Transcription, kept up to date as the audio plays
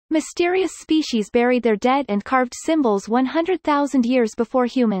Mysterious species buried their dead and carved symbols 100,000 years before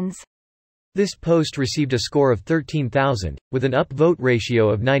humans. This post received a score of 13,000, with an upvote ratio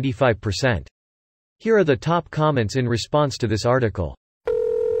of 95%. Here are the top comments in response to this article.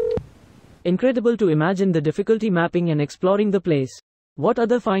 Incredible to imagine the difficulty mapping and exploring the place. What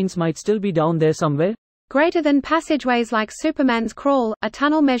other finds might still be down there somewhere? Greater than passageways like Superman's Crawl, a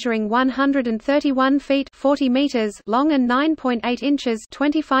tunnel measuring 131 feet 40 meters long and 9.8 inches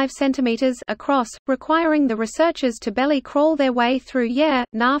 25 centimeters across, requiring the researchers to belly crawl their way through. Yeah,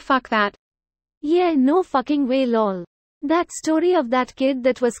 nah fuck that. Yeah, no fucking way lol. That story of that kid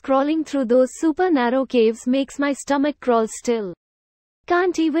that was crawling through those super narrow caves makes my stomach crawl still.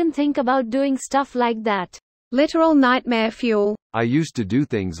 Can't even think about doing stuff like that. Literal nightmare fuel. I used to do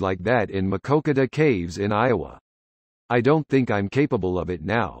things like that in Makokata Caves in Iowa. I don't think I'm capable of it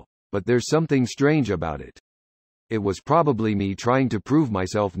now, but there's something strange about it. It was probably me trying to prove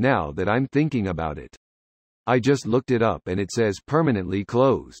myself now that I'm thinking about it. I just looked it up and it says permanently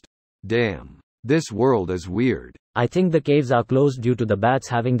closed. Damn. This world is weird. I think the caves are closed due to the bats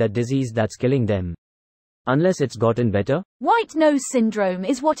having that disease that's killing them. Unless it's gotten better? White nose syndrome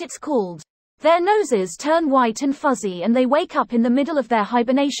is what it's called. Their noses turn white and fuzzy and they wake up in the middle of their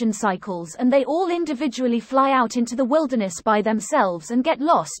hibernation cycles and they all individually fly out into the wilderness by themselves and get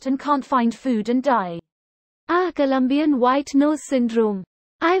lost and can't find food and die. Ah, Colombian white nose syndrome.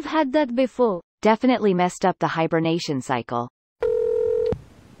 I've had that before. Definitely messed up the hibernation cycle.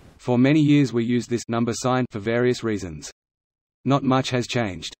 For many years we used this number sign for various reasons. Not much has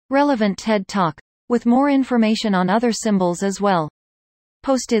changed. Relevant TED Talk. With more information on other symbols as well.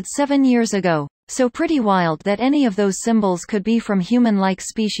 Posted 7 years ago. So pretty wild that any of those symbols could be from human-like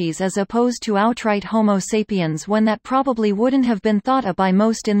species as opposed to outright Homo sapiens, when that probably wouldn't have been thought of by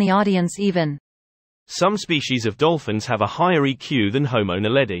most in the audience even. Some species of dolphins have a higher EQ than Homo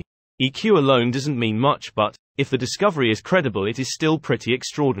naledi. EQ alone doesn't mean much, but if the discovery is credible, it is still pretty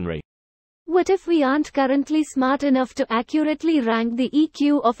extraordinary. What if we aren't currently smart enough to accurately rank the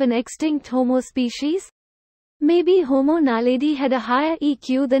EQ of an extinct Homo species? Maybe Homo naledi had a higher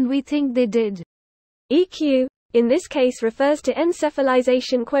EQ than we think they did. EQ, in this case, refers to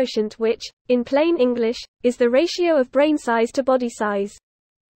encephalization quotient, which, in plain English, is the ratio of brain size to body size.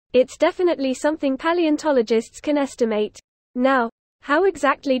 It's definitely something paleontologists can estimate. Now, how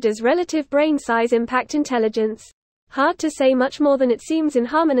exactly does relative brain size impact intelligence? Hard to say. Much more than it seems in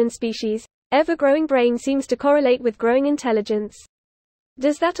hominin species. Ever-growing brain seems to correlate with growing intelligence.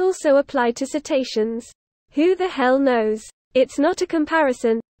 Does that also apply to cetaceans? Who the hell knows? It's not a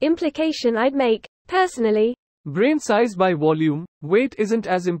comparison, implication I'd make, personally. Brain size by volume, weight isn't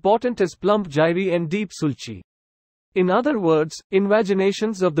as important as plump gyri and deep sulci. In other words,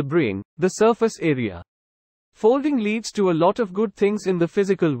 invaginations of the brain, the surface area. Folding leads to a lot of good things in the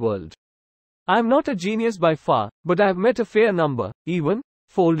physical world. I'm not a genius by far, but I've met a fair number, even,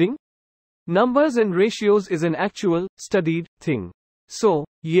 folding. Numbers and ratios is an actual, studied, thing. So,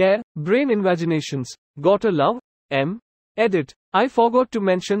 yeah, brain invaginations, gotta love, Edit. I forgot to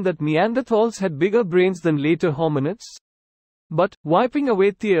mention that Neanderthals had bigger brains than later hominids. But, wiping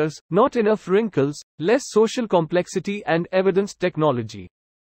away tears, not enough wrinkles, less social complexity and evidence technology.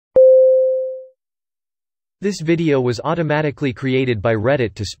 This video was automatically created by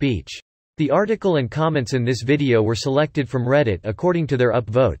Reddit to speech. The article and comments in this video were selected from Reddit according to their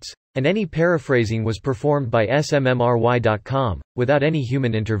upvotes, and any paraphrasing was performed by smmry.com, without any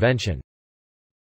human intervention.